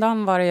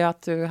 Häromdagen var det ju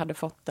att du hade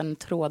fått en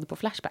tråd på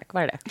Flashback,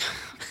 var det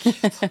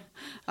det?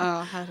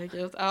 Ja,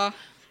 herregud. Ja.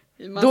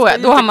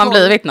 Då har man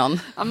blivit någon.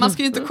 Ja, man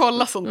ska ju inte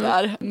kolla sånt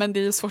där, men det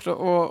är ju svårt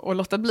att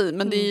låta bli.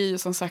 Men det är ju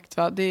som sagt,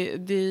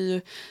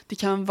 det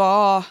kan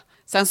vara...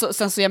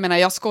 Sen så jag menar,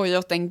 jag skojar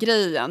åt den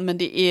grejen, men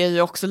det är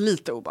ju också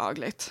lite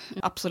obehagligt.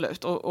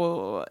 Absolut.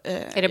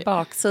 Är det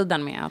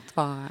baksidan med att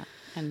vara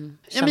en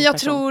ja, men jag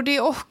tror det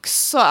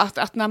också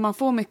att när man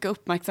får mycket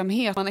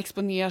uppmärksamhet, man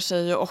exponerar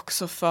sig ju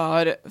också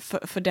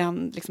för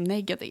den liksom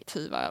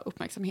negativa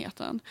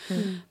uppmärksamheten.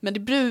 Men det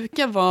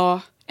brukar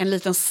vara en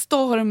liten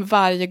storm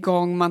varje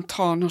gång man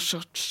tar någon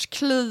sorts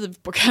kliv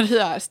på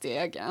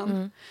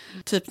karriärstegen.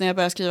 Typ när jag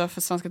började skriva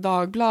för Svenska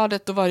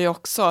Dagbladet, då var det ju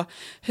också,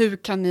 hur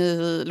kan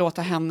ni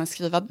låta henne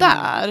skriva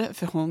där?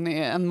 För hon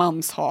är en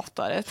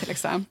manshatare till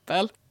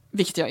exempel.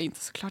 Vilket jag inte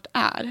såklart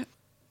är.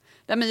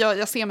 Nej, men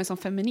jag ser mig som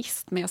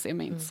feminist, men jag ser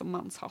mig inte som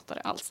manshatare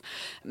alls.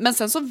 Men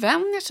sen så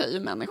vänjer sig ju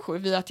människor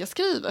vid att jag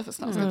skriver för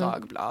Svenska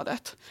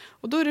Dagbladet.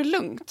 Och då är det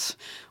lugnt.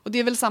 Och det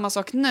är väl samma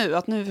sak nu,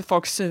 att nu är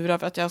folk sura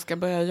för att jag ska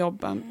börja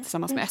jobba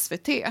tillsammans med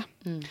SVT.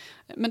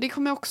 Men det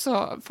kommer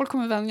också, folk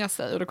kommer vänja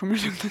sig och då kommer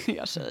det lugna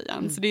ner sig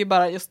igen. Så det är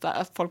bara just det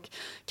att folk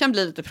kan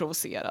bli lite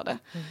provocerade.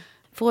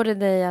 Får det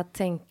dig att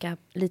tänka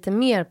lite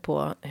mer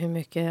på hur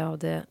mycket av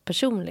det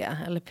personliga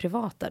eller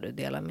privata du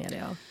delar med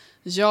dig av?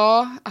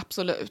 Ja,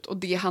 absolut. Och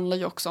det handlar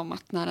ju också om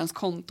att när ens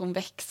konton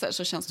växer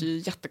så känns det ju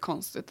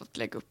jättekonstigt att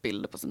lägga upp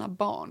bilder på sina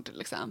barn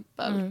till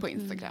exempel på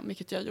Instagram,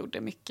 vilket jag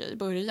gjorde mycket i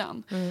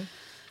början.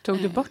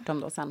 Tog du bort dem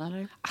då sen,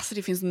 eller? Alltså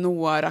det finns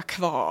några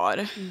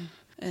kvar.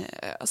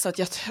 Så att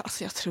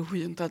jag tror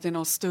ju inte att det är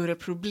något större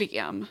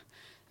problem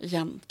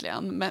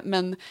egentligen.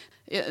 Men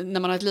när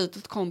man har ett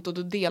litet konto,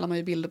 då delar man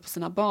ju bilder på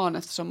sina barn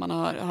eftersom man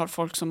har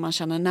folk som man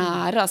känner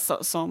nära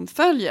som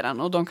följer den.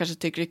 Och de kanske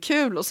tycker det är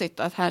kul att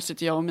sitta, att här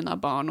sitter jag och mina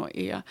barn och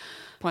är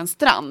på en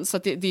strand. Så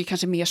att det är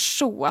kanske mer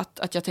så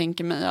att jag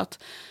tänker mig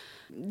att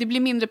det blir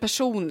mindre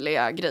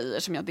personliga grejer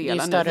som jag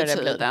delar nu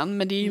för tiden.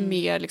 Men det är ju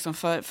mer liksom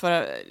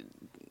för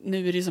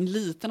nu är det ju en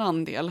liten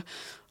andel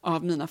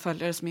av mina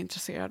följare som är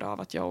intresserade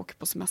av att jag åker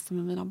på semester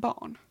med mina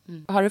barn.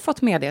 Har du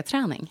fått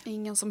medieträning?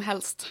 Ingen som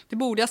helst. Det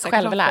borde jag säkert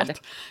Självlärd?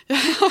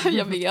 ha fått.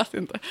 Jag vet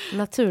inte.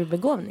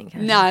 Naturbegåvning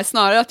kanske? Nej,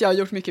 snarare att jag har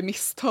gjort mycket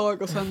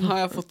misstag och sen har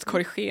jag fått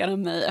korrigera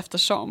mig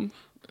eftersom,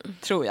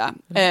 tror jag.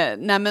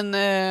 Nej,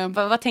 men,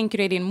 Vad tänker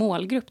du i din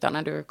målgrupp då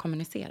när du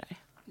kommunicerar?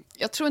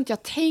 Jag tror inte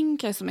jag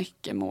tänker så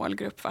mycket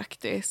målgrupp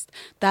faktiskt.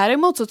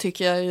 Däremot så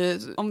tycker jag ju,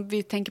 om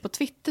vi tänker på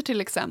Twitter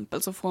till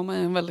exempel, så får man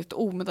en väldigt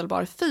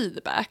omedelbar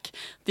feedback.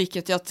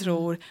 Vilket jag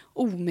tror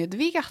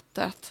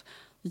omedvetet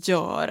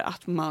gör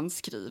att man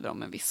skriver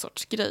om en viss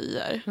sorts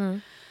grejer.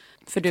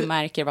 För du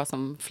märker vad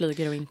som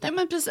flyger och inte. Ja,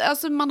 men precis,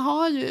 alltså man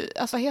har ju,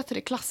 alltså vad heter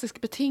det,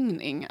 klassisk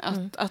betingning.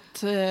 Att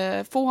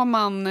får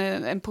man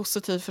en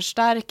positiv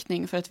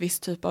förstärkning för ett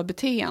visst typ av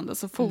beteende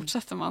så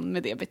fortsätter man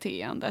med det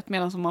beteendet.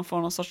 Medan om man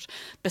får någon sorts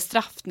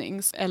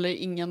bestraffning eller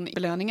ingen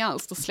belöning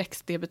alls, då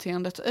släcks det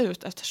beteendet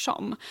ut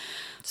eftersom.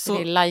 Så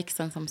det är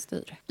likesen som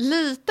styr?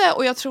 Lite,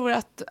 och jag tror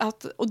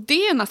att och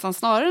det är nästan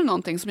snarare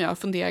någonting som jag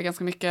funderar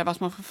ganska mycket över, att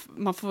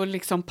man får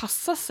liksom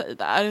passa sig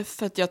där.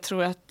 För att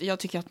jag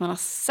tycker att man har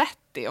sett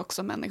det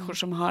också, människor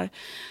som har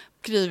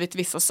skrivit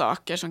vissa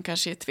saker som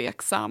kanske är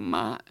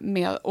tveksamma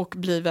med och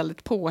blir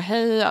väldigt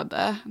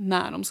påhejade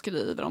när de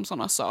skriver om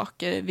sådana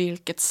saker,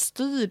 vilket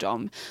styr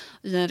dem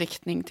i en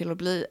riktning till att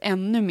bli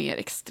ännu mer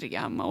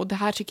extrema. Och det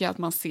här tycker jag att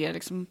man ser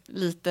liksom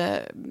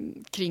lite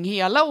kring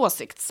hela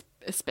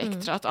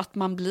åsiktsspektrat, att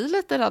man blir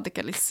lite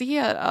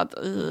radikaliserad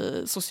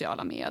i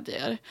sociala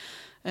medier.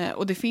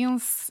 Och det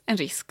finns en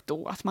risk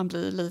då att man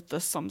blir lite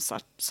som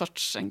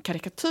sorts en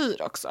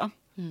karikatyr också.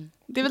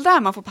 Det är väl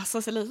där man får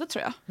passa sig lite,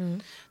 tror jag.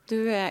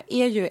 Du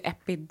är ju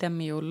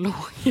epidemiolog.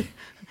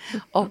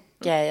 Och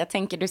jag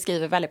tänker, du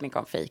skriver väldigt mycket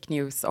om fake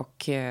news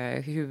och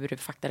hur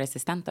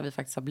faktaresistenta vi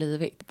faktiskt har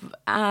blivit.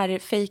 Är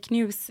fake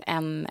news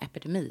en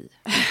epidemi?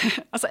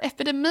 Alltså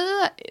epidemi,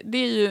 det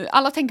är ju,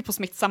 alla tänker på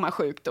smittsamma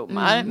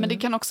sjukdomar, men det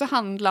kan också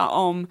handla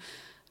om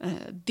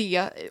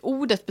det,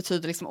 ordet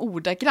betyder liksom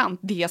ordagrant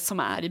det som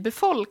är i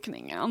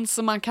befolkningen.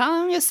 Så man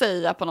kan ju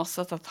säga på något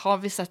sätt att har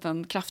vi sett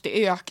en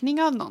kraftig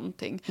ökning av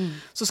någonting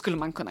så skulle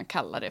man kunna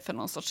kalla det för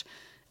någon sorts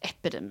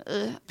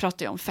epidemi.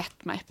 Pratar ju om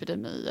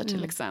fetmaepidemier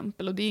till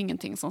exempel, och det är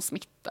ingenting som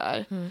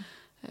smittar.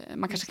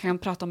 Man kanske kan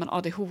prata om en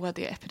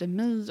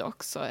ADHD-epidemi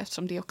också,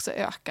 eftersom det också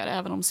ökar,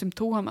 även om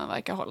symptomen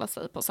verkar hålla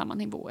sig på samma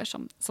nivåer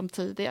som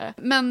tidigare.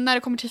 Men när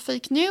det kommer till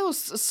fake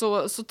news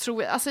så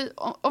tror jag, alltså,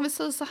 om vi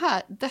säger så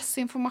här,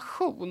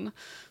 desinformation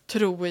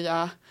tror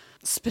jag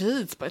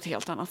sprids på ett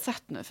helt annat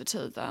sätt nu för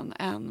tiden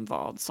än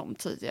vad som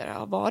tidigare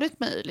har varit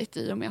möjligt,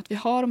 i och med att vi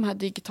har de här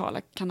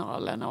digitala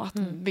kanalerna och att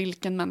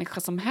vilken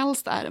människa som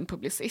helst är en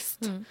publicist.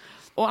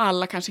 Och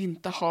alla kanske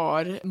inte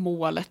har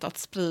målet att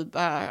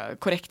sprida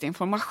korrekt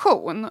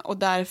information, och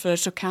därför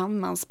så kan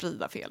man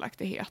sprida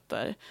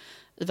felaktigheter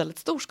i väldigt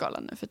stor skala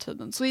nu för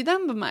tiden. Så i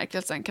den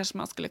bemärkelsen kanske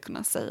man skulle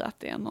kunna säga att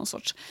det är någon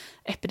sorts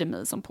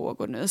epidemi som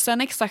pågår nu.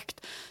 Sen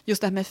exakt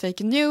just det här med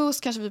fake news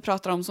kanske vi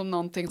pratar om som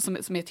någonting som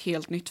är ett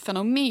helt nytt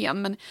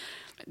fenomen, men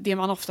det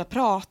man ofta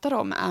pratar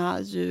om är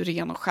ju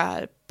ren och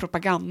skär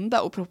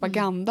propaganda, och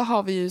propaganda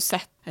har vi ju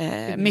sett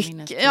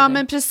mycket. Ja,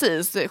 men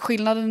precis.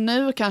 Skillnaden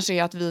nu kanske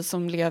är att vi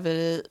som lever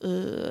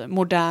i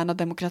moderna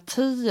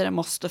demokratier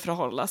måste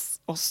förhålla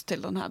oss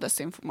till den här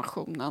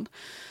desinformationen.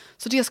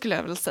 Så det skulle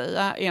jag väl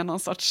säga är någon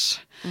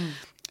sorts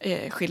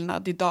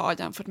skillnad idag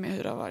jämfört med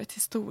hur det har varit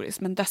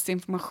historiskt. Men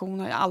desinformation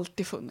har ju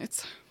alltid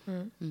funnits.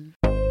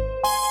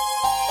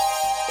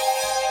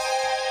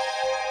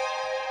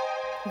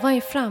 Vad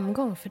är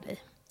framgång för dig?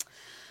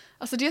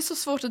 Alltså det är så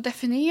svårt att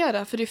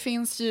definiera, för det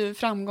finns ju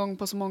framgång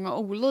på så många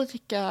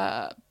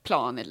olika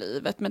plan i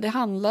livet. Men det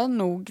handlar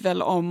nog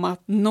väl om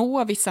att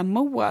nå vissa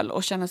mål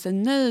och känna sig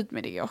nöjd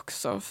med det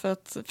också. För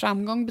att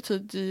framgång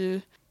betyder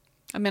ju,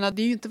 jag menar,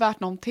 det är ju inte värt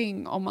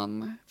någonting om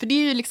man... För det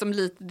är ju liksom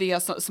lite det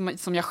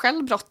som jag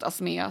själv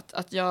brottas med,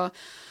 att jag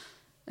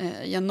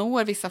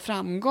når vissa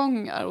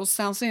framgångar, och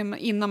sen så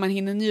innan man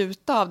hinner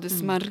njuta av det så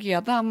är man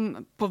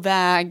redan på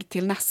väg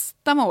till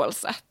nästa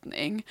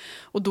målsättning,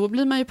 och då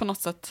blir man ju på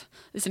något sätt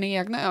i sina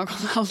egna ögon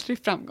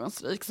aldrig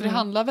framgångsrik. Så det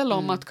handlar väl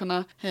om att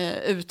kunna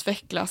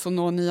utvecklas och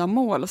nå nya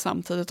mål, och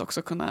samtidigt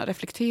också kunna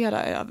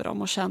reflektera över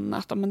dem och känna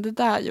att men det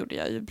där gjorde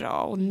jag ju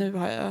bra, och nu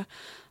har jag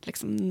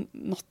liksom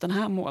nått den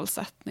här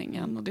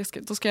målsättningen, och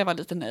då ska jag vara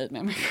lite nöjd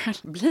med mig själv.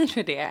 Blir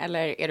du det,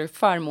 eller är du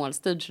för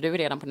målstyrd så du är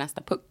redan på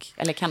nästa puck?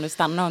 Eller kan du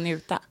stanna och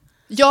njuta?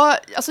 Ja,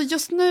 alltså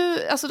just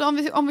nu, alltså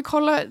om vi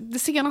kollar det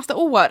senaste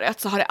året,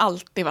 så har det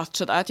alltid varit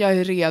så där att jag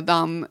är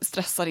redan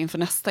stressad inför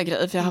nästa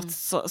grej, för jag har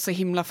haft så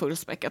himla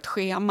fullspäckat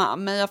schema.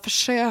 Men jag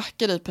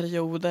försöker i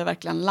perioder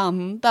verkligen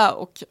landa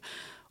och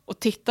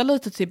titta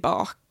lite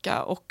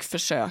tillbaka och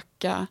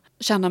försöka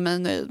känna mig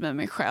nöjd med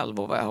mig själv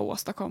och vad jag har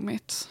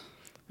åstadkommit.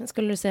 Men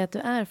skulle du säga att du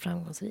är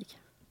framgångsrik?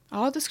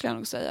 Ja, det skulle jag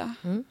nog säga.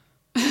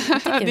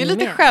 Det är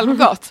lite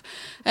självgott.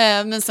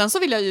 Men sen så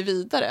vill jag ju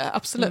vidare,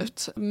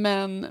 absolut.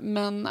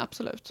 Men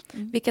absolut.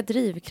 Vilka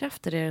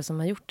drivkrafter är det som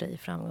har gjort dig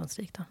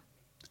framgångsrik då?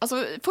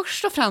 Alltså,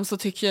 först och främst så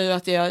tycker jag ju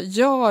att det jag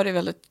gör är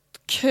väldigt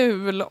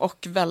kul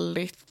och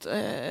väldigt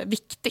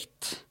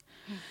viktigt.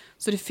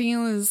 Så det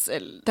finns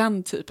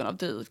den typen av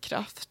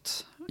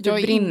drivkraft. Du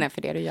brinner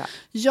för det du gör?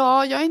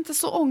 Ja, jag är inte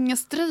så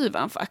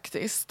ångestdriven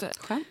faktiskt.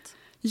 Skönt.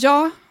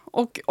 Ja,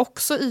 och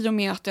också i och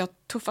med att jag har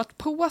tuffat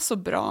på så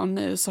bra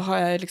nu, så har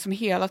jag liksom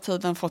hela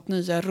tiden fått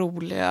nya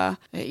roliga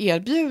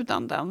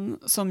erbjudanden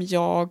som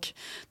jag...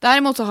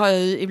 Däremot så har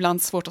jag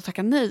ibland svårt att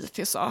tacka nej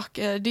till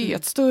saker. Det är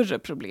ett större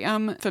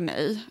problem för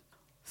mig.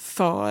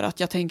 För att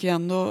jag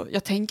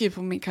tänker ju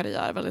på min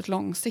karriär väldigt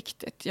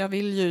långsiktigt. Jag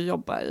vill ju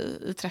jobba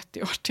i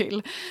 30 år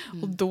till.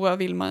 Och då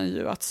vill man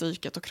ju att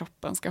psyket och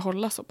kroppen ska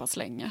hålla så pass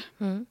länge.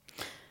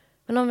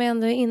 Men om vi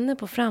ändå är inne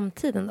på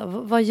framtiden då,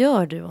 vad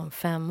gör du om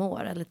 5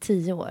 år eller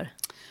 10 år?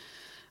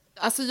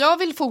 Alltså jag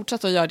vill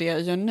fortsätta att göra det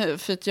jag gör nu,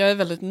 för att jag är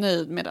väldigt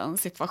nöjd med den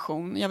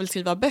situationen. Jag vill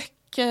skriva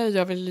böcker,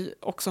 jag vill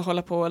också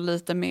hålla på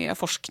lite med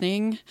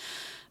forskning.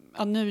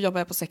 Ja, nu jobbar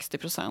jag på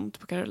 60%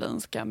 på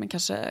Karolinska, men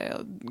kanske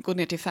gå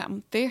ner till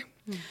 50%.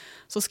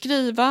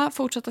 Så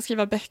fortsätta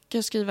skriva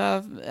böcker,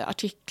 skriva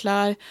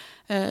artiklar,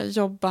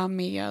 jobba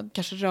med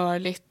kanske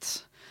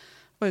rörligt,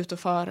 vara ute och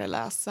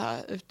föreläsa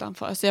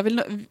utanför. Så jag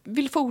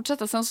vill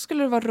fortsätta. Sen så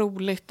skulle det vara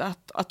roligt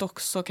att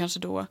också kanske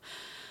då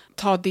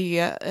ta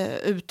det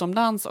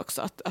utomlands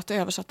också. Att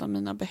översätta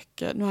mina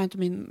böcker. Nu har inte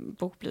min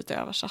bok blivit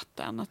översatt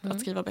än. Att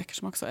skriva böcker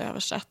som också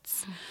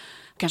översätts.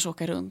 Kanske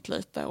åka runt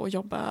lite och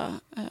jobba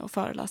och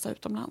föreläsa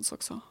utomlands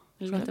också.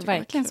 Det låter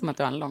verkligen som att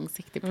du har en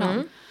långsiktig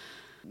plan.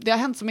 Det har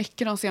hänt så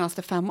mycket de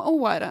senaste 5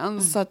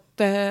 åren. Så att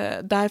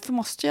därför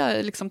måste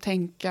jag liksom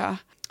tänka...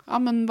 Ja,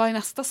 men vad är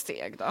nästa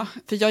steg då?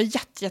 För jag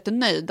är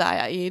jättenöjd där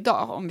jag är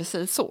idag, om vi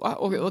säger så.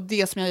 Och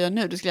det som jag gör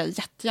nu, det skulle jag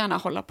jättegärna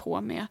hålla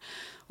på med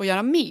och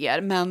göra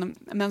mer.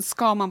 Men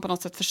ska man på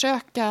något sätt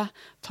försöka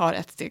ta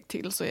ett steg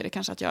till, så är det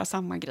kanske att göra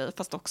samma grej,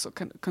 fast också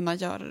kunna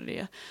göra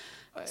det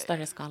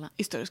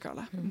i större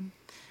skala.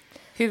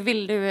 Hur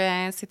vill du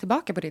se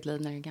tillbaka på ditt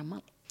liv när du är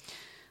gammal?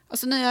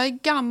 Alltså när jag är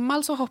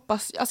gammal så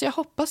hoppas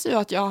ju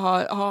att jag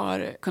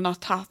har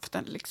kunnat haft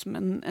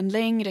en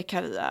längre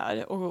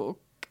karriär och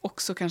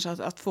också kanske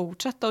att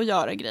fortsätta att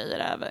göra grejer,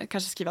 även,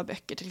 kanske skriva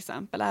böcker till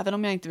exempel, även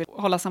om jag inte vill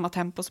hålla samma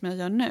tempo som jag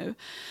gör nu.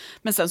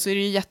 Men sen så är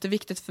det ju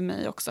jätteviktigt för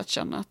mig också att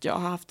känna att jag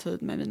har haft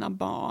tid med mina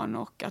barn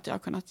och att jag har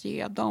kunnat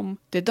ge dem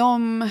det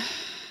de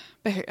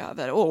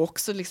behöver. Och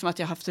också liksom att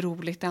jag har haft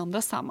roligt i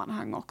andra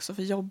sammanhang också,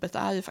 för jobbet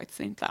är ju faktiskt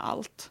inte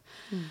allt.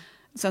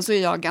 Sen så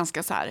är jag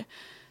ganska så här,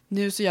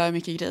 nu så gör jag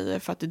mycket grejer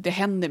för att det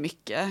händer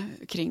mycket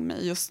kring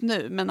mig just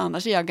nu. Men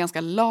annars är jag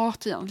ganska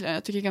lat egentligen.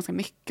 Jag tycker ganska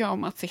mycket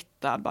om att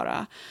sitta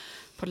bara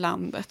på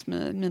landet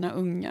med mina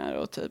ungar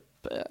och typ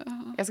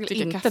jag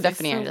skulle inte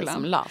definiera dig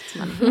som lat.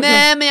 Men.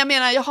 Nej, men jag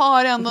menar, jag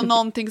har ändå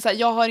någonting så här,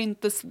 jag har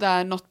inte så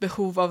där något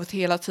behov av att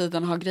hela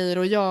tiden ha grejer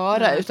att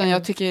göra, utan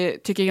jag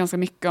tycker ganska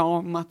mycket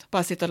om att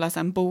bara sitta och läsa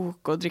en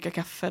bok och dricka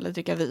kaffe eller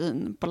dricka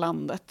vin på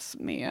landet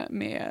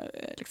med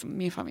liksom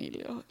min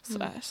familj och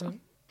sådär. Så.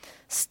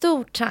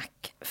 Stort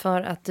tack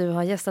för att du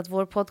har gästat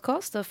vår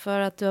podcast och för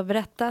att du har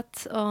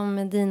berättat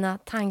om dina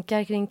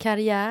tankar kring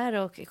karriär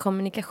och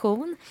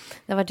kommunikation.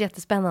 Det har varit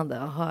jättespännande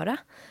att höra.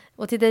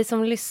 Och till dig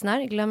som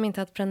lyssnar, glöm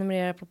inte att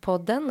prenumerera på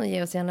podden och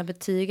ge oss gärna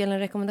betyg eller en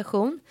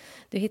rekommendation.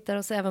 Du hittar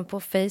oss även på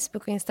Facebook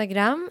och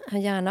Instagram. Hör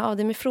gärna av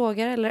dig med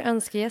frågor eller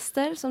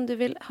önskegäster som du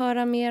vill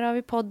höra mer av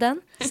i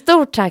podden.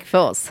 Stort tack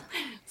för oss!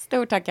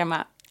 Stort tack,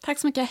 Emma. Tack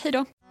så mycket, hej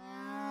då!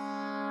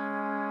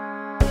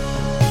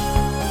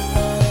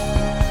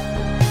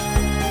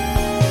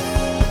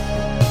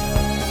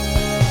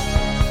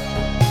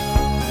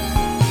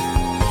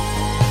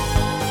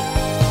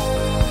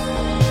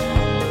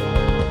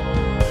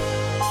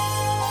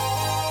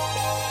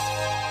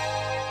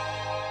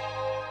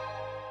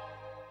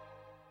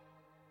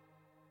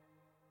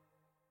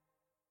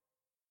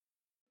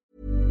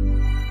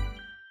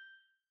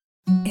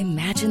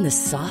 Imagine the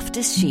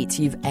softest sheets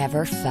you've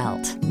ever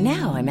felt.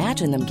 Now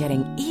imagine them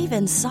getting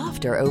even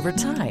softer over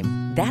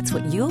time. That's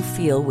what you'll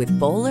feel with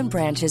Boll &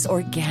 Branch's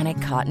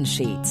organic cotton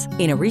sheets.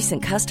 In a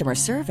recent customer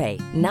survey,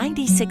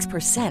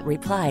 96%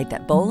 replied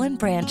that Boll &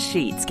 Branch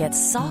sheets get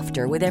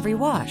softer with every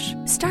wash.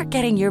 Start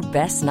getting your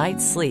best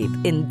night's sleep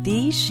in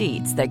these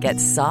sheets that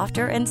get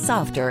softer and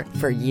softer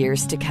for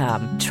years to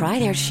come. Try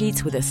their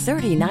sheets with a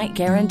 30-night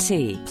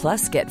guarantee.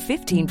 Plus, get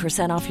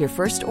 15% off your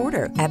first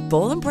order at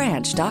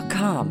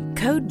bollandbranch.com.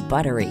 Code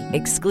BUTTERY.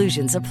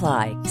 Exclusions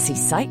apply. See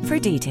site for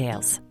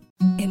details.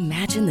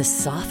 Imagine the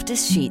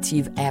softest sheets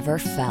you've ever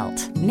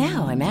felt.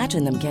 Now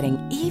imagine them getting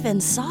even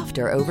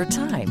softer over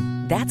time.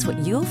 That's what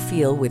you'll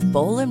feel with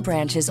Boll &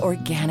 Branch's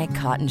organic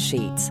cotton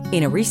sheets.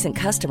 In a recent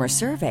customer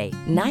survey,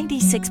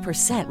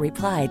 96%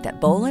 replied that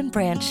Boll &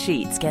 Branch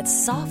sheets get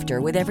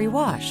softer with every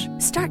wash.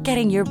 Start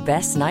getting your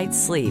best night's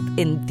sleep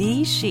in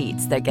these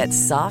sheets that get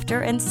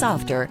softer and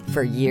softer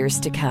for years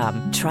to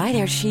come. Try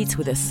their sheets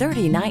with a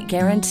 30-night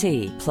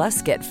guarantee.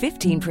 Plus, get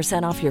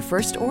 15% off your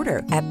first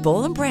order at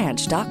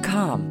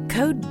bollandbranch.com.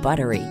 Code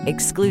BUTTERY.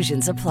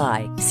 Exclusions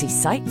apply. See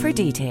site for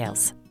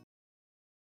details.